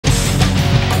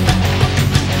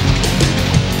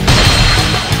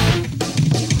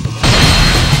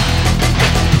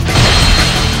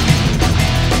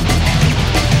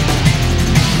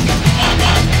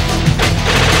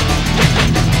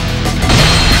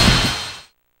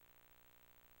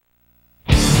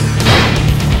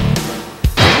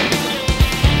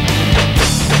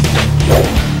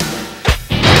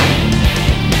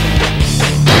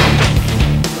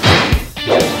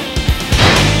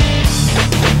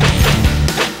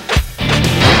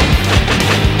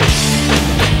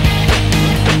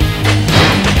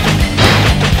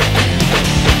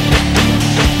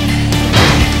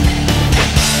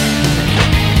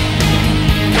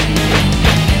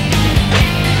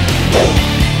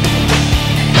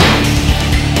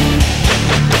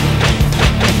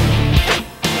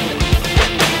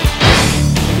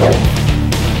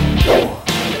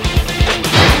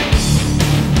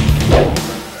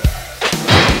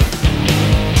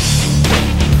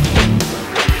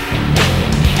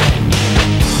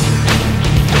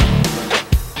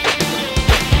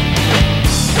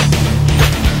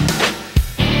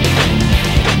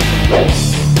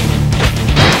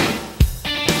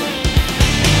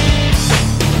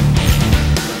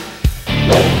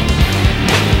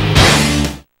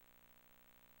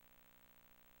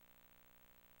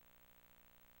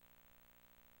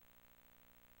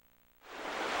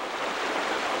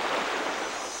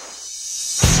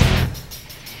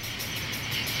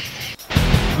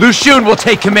Lu Xun will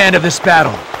take command of this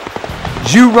battle.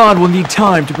 Zhu Ran will need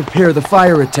time to prepare the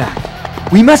fire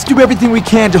attack. We must do everything we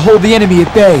can to hold the enemy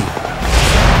at bay.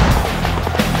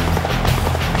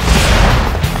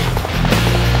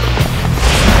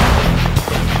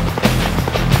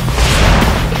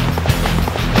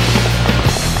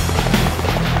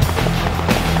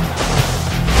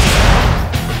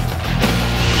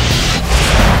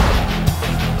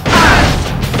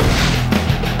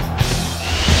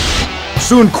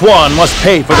 Sun Quan must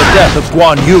pay for the death of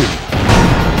Guan Yu.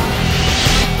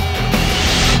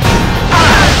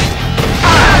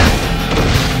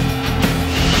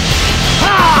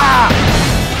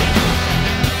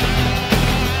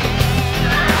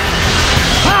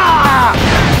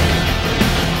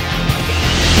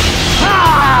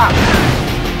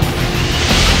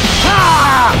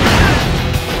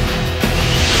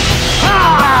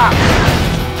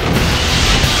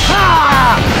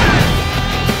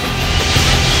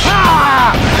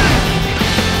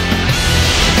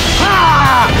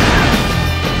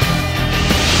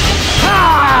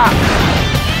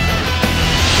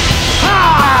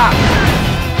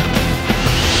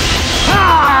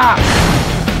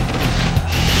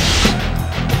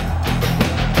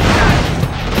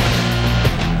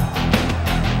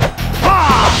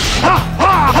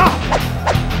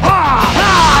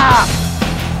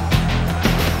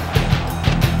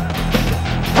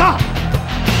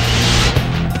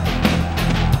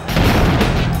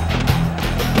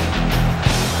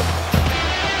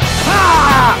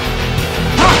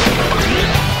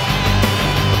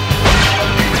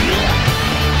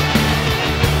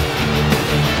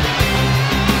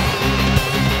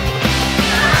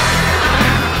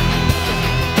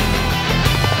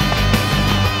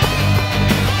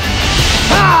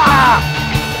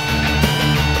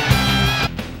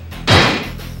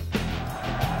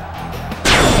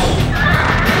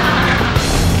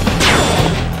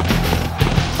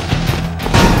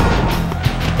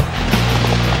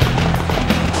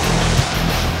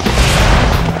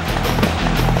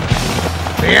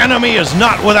 The enemy is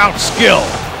not without skill.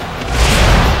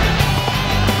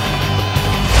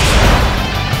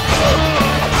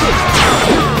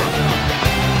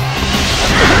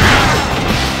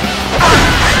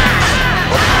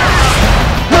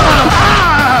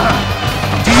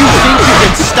 Do you think you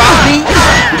can stop me?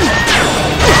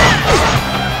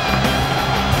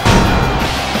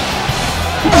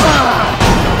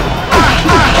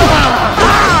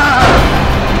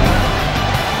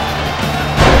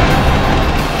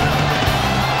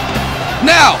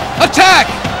 Now, attack!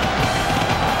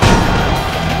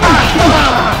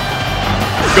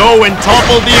 Go and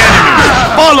topple the enemy!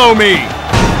 Follow me!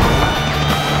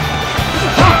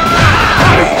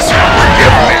 Please,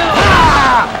 forgive me!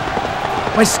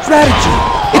 My strategy!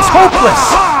 It's hopeless!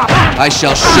 I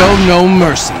shall show no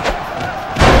mercy.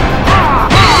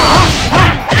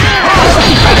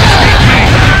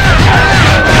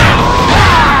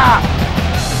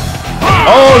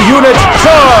 All units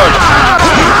charge!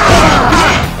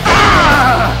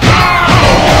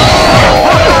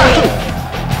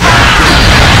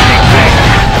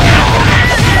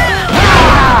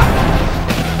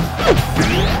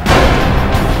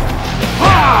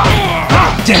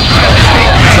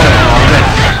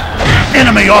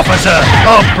 Enemy officer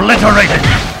obliterated!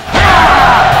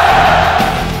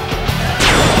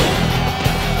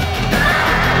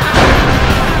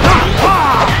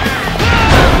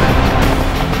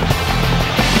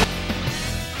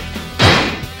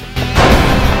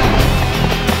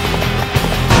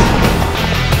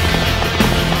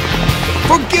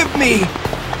 Forgive me!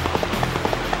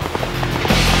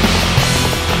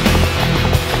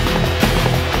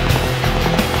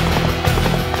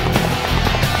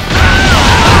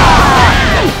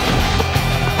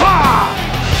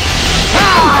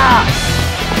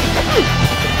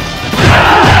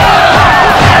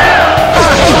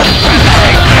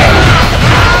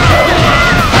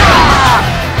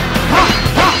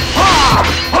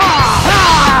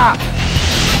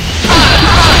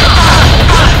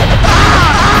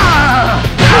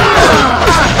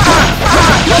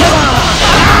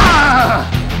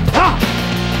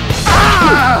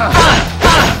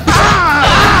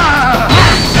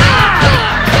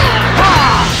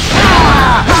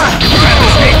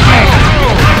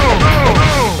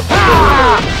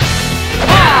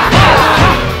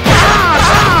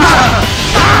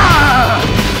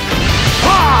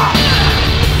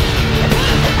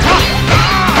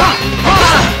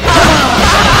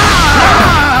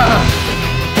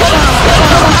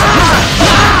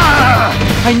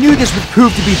 knew this would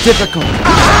prove to be difficult.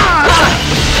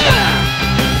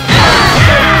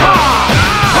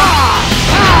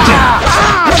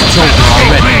 It's over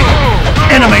already.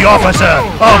 Enemy officer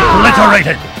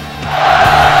obliterated.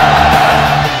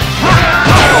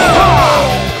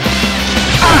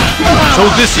 So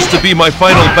this is to be my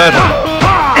final battle.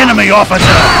 Enemy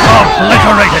officer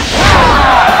obliterated.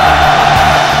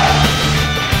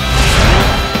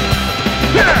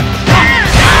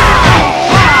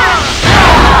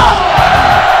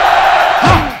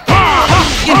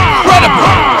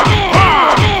 Incredible!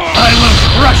 I will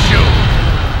crush you.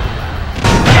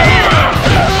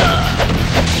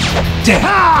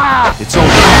 Damn! It's over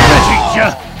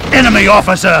already. Enemy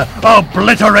officer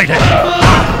obliterated.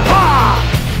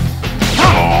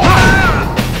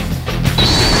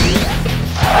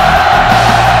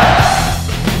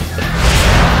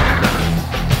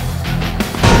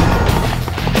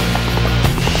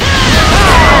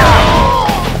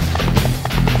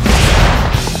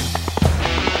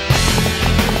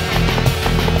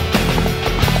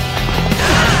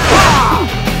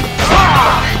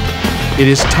 It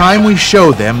is time we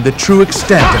show them the true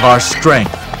extent of our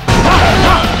strength.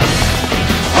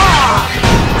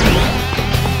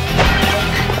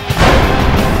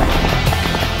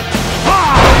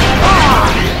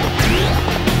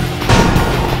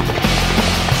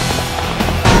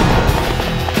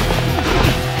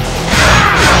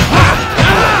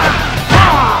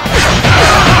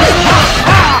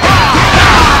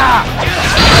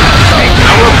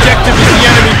 Our objective is the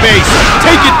enemy base.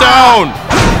 Take it down!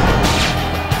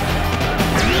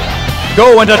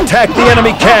 Go and attack the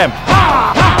enemy camp!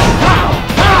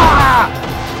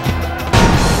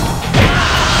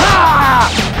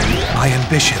 My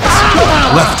ambitions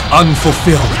left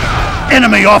unfulfilled.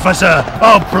 Enemy officer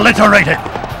obliterated.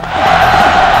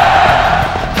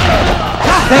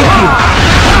 Thank you!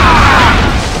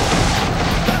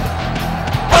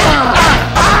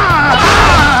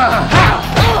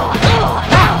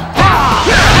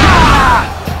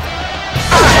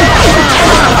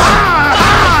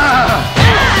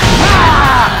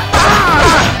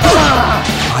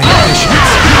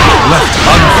 Left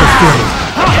unfulfilled.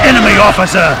 Enemy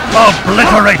officer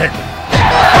obliterated.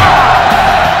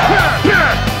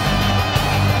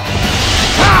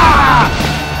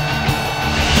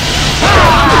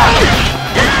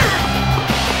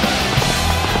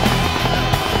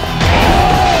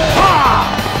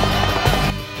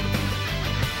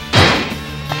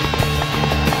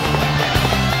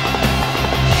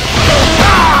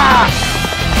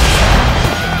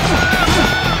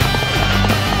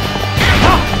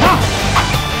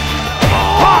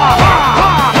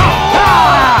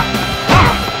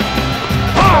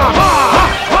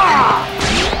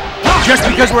 Just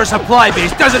because we're a supply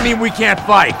base doesn't mean we can't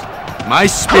fight. My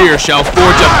spear shall forge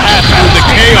a path through the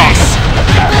chaos!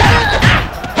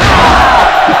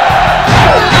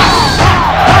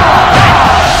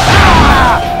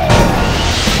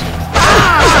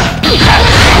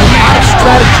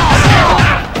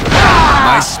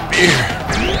 My spear.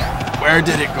 Where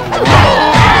did it go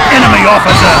wrong? Enemy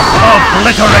officer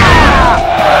obliterated.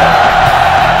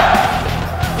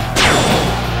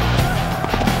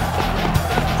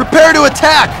 Prepare to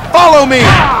attack! Follow me!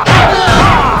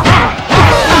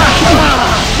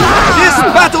 This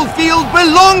battlefield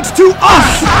belongs to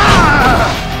us!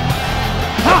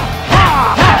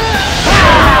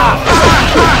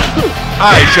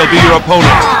 I shall be your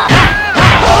opponent.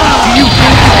 Do you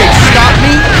think you can stop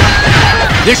me?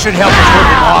 This should help us hold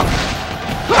them off.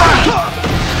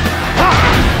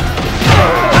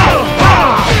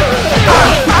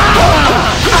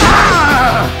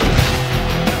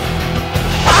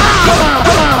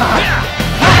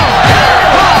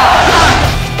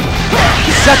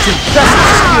 Such impressive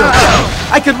skill!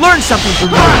 I could learn something from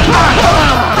you!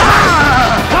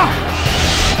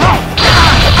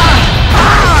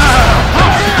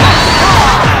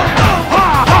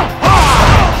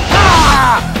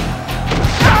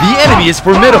 The enemy is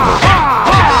formidable!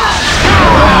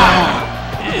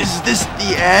 Is this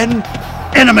the end?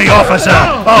 Enemy officer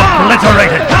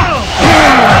obliterated.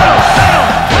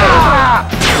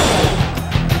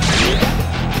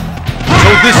 So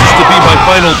this is to be my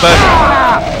final battle.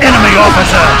 Enemy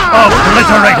officer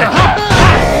obliterated.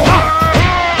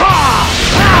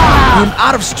 I'm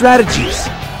out of strategies.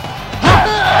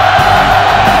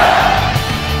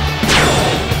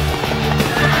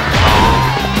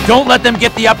 Don't let them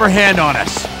get the upper hand on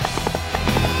us.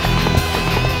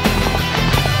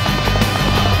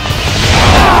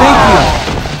 Thank you.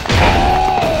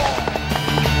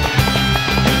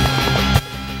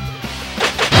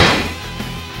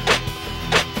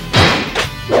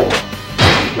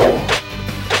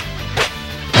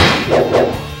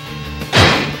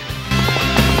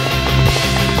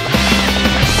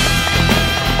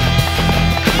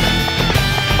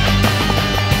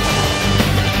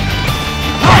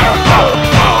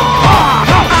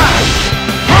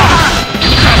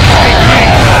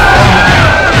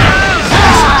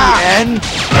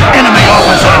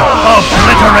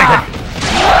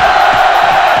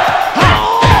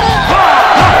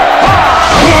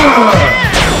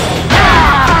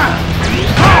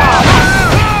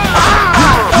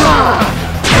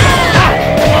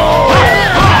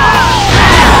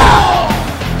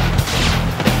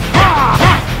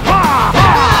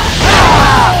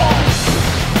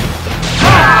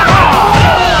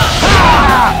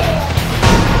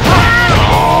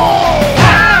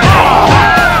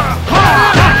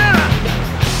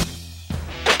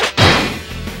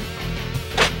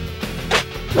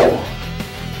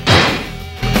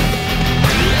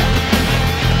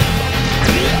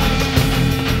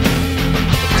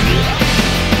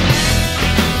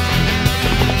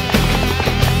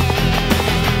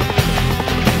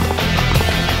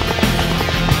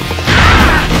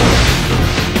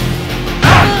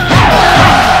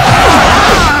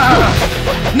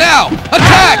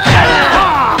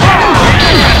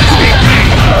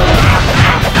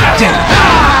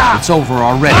 it's over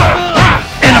already.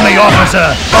 Enemy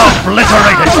officer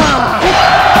obliterated!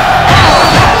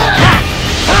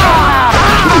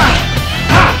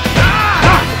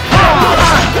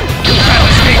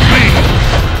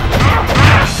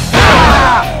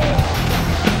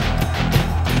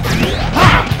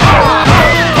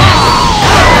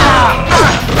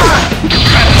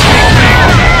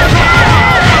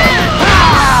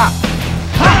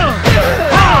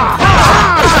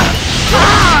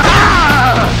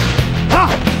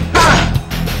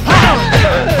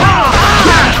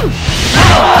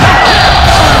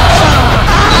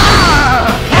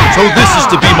 So this is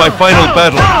to be my final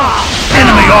battle.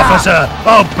 Enemy officer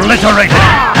obliterated!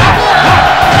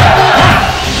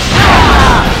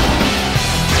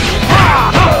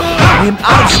 I am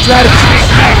out of strategy.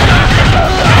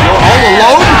 You're all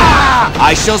alone?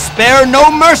 I shall spare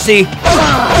no mercy.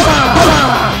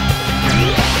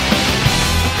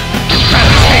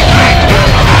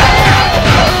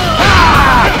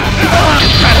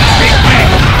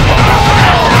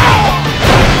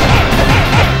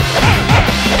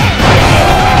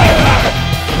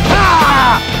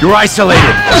 You're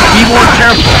isolated. Be more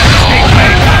careful.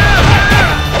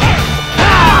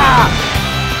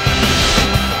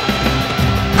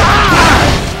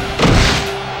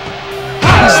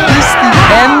 Is this the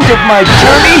end of my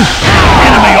journey?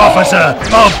 Enemy officer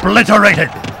obliterated!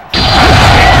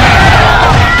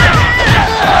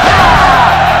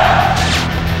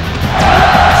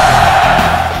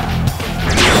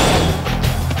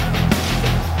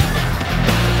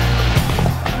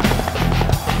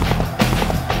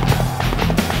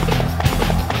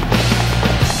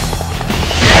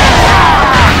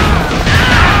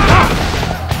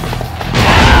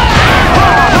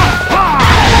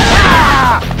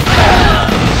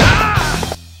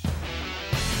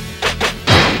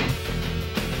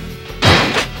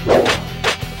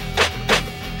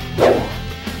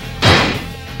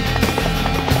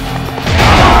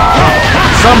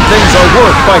 Some things are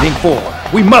worth fighting for.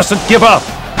 We mustn't give up.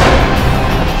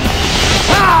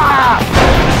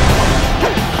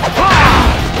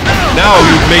 Now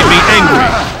you've made me angry.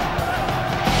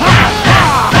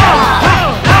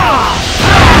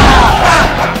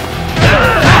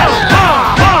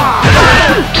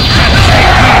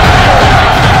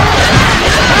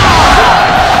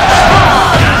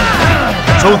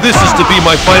 So this is to be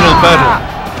my final battle.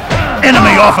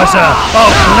 Enemy officer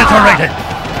obliterated!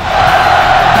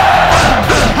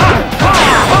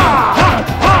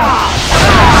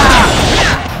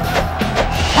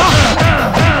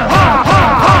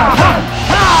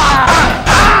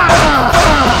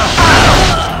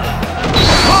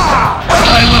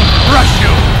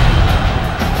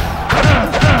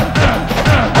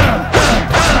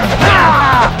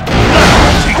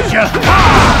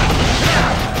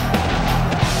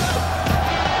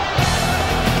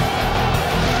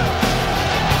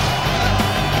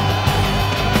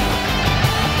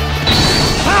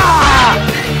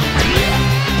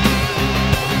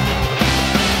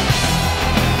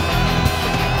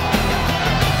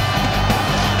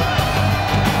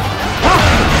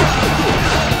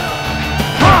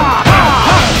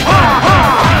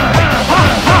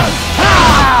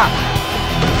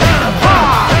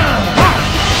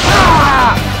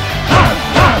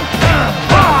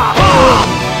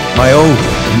 My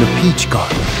oath in the peach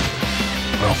garden.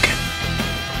 Broken.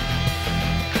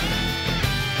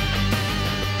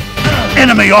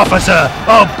 Enemy officer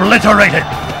obliterated!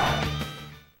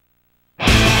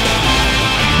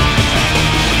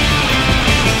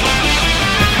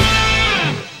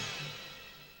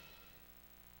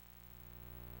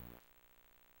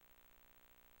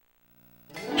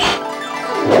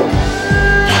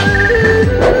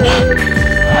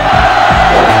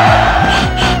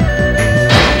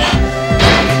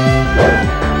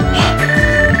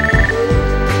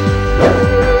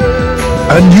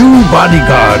 A new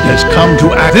bodyguard has come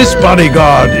to act. This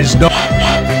bodyguard is no...